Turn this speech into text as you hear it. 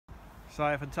So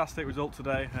a fantastic result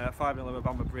today, 5-0 over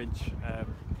Bamber Bridge.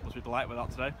 Must be delighted with that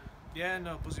today. Yeah,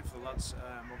 no, buzzing for the lads.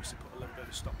 Obviously put a little bit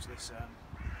of a stop to this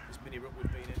mini rut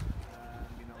we've been in.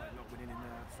 Like not winning in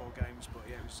 4 games, but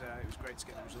yeah, it was great to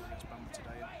get the result against Bamber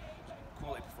today. And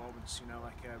quality performance, we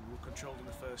were controlled in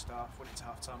the first half, went into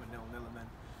half time at 0-0, and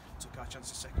then took our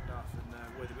chances second half, and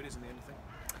were the winners in the end, I think.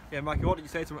 Yeah, Mikey, what did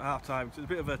you say to them at half time? It was a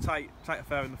bit of a tight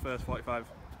affair in the first 45.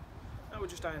 No, we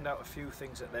just ironed out a few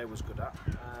things that they was good at,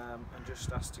 and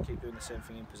just asked to keep doing the same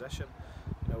thing in possession.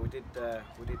 We did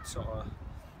sort of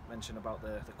mention about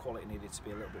the quality needed to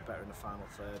be a little bit better in the final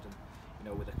third,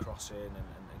 and with the crossing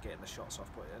and getting the shots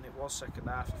off. And it was second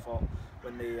half. I thought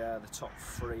when the top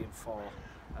 3 and 4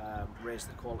 raised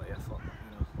the quality, I thought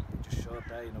they just showed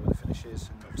there, with the finishes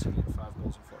and obviously getting 5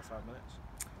 goals in 45 minutes.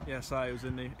 Yeah, so it was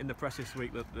in the press this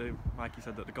week that Mikey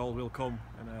said that the goal will come,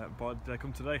 and boy, did they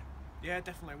come today. Yeah,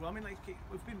 definitely. Well, I mean,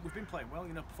 we've been playing well.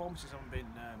 Performances haven't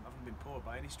been poor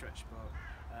by any stretch,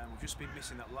 but we've just been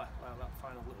missing that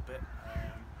final little bit.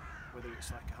 Whether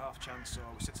it's like a half chance, or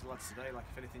we said to the lads today, like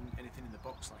if anything in the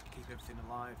box, like keep everything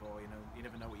alive, or you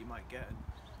never know what you might get. And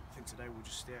I think today we've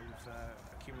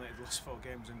accumulated the last 4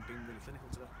 games and been really clinical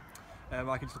today.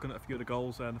 Mikey, just looking at a few of the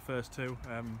goals, the first 2.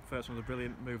 First one was a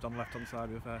brilliant move on the left hand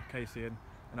side with Casey and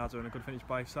Azza, and a good finish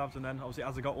by Savs, and then obviously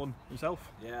Azza got one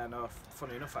himself. Yeah, no,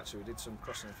 funny enough actually, we did some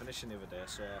crossing and finishing the other day,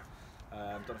 so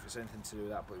I don't know if it's anything to do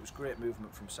with that, but it was great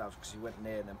movement from Savs because he went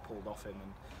near and then pulled off him,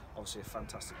 and obviously a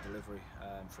fantastic delivery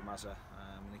from Azza,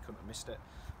 and he couldn't have missed it.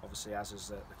 Obviously Azza's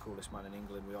the coolest man in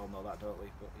England, we all know that, don't we?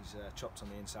 But he's chopped on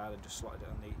the inside and just slotted it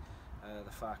on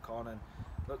the far corner. And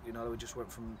look, we just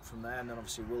went from there, and then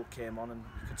obviously Will came on, and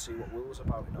you could see what Will was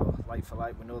about. Like for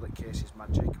like, we know that Casey's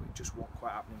magic. It just wasn't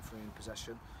quite happening for him in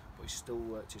possession, but he still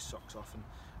worked his socks off.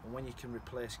 And when you can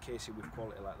replace Casey with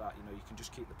quality like that, you can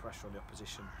just keep the pressure on the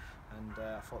opposition. And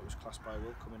I thought it was classed by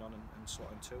Will coming on and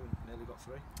slotting 2 and nearly got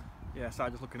 3. Yeah, so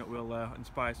just looking at Will,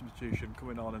 inspired substitution,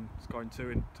 coming on and scoring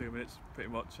 2 in 2 minutes pretty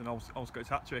much, and almost got his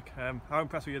hat-trick. How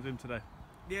impressed were you with him today?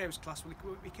 Yeah, it was class.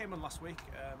 We came on last week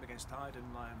against Taddy, and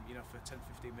for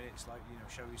 10-15 minutes,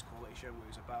 show his quality, show what he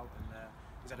was about, and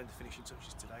he's added the finishing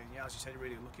touches today. And yeah, as you said,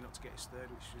 really lucky not to get his 3rd,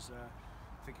 which was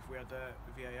I think if we had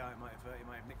VAR, he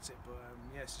might have nicked it. But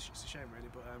yeah, it's a shame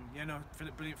really. But yeah, no,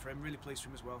 brilliant for him. Really pleased for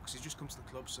him as well, because he's just come to the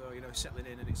club, so he's settling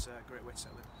in, and it's a great way to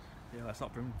settle in. Yeah, let's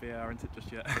not bring VAR into it just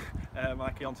yet.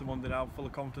 Mikey, on to Monday now, full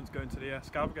of confidence going to the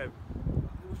Scarborough game.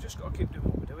 We've just got to keep doing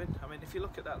what we're doing. I mean, if you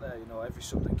look at that there, every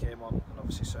sub that came on, and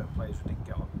obviously certain players we didn't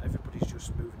get on, everybody's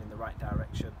just moving in the right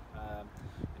direction.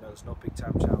 There's no big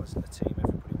time challenge in the team.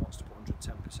 Everybody wants to put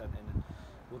 110% in, and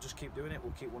we'll just keep doing it.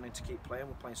 We'll keep wanting to keep playing.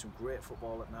 We're playing some great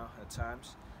football at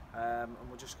times, and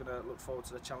we're just going to look forward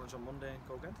to the challenge on Monday and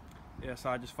go again. Yeah,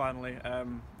 so just finally,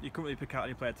 you couldn't really pick out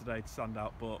any player today to stand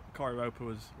out, but Corey Roper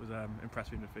was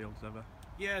impressive in the field as ever.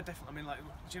 Yeah, definitely. I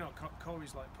mean,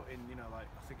 Corey's put in,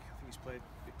 I think he played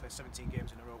 17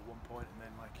 games in a row at one point, and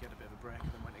then he had a bit of a break and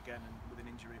then went again and with an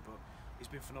injury. But he's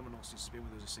been phenomenal since he's been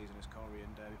with us this season as Corey,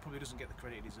 and he probably doesn't get the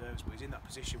credit he deserves. But he's in that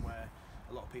position where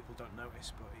a lot of people don't notice,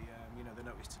 but they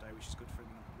noticed today, which is good for him,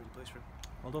 and I'm really pleased for him.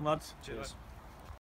 Well done, lads. Cheers.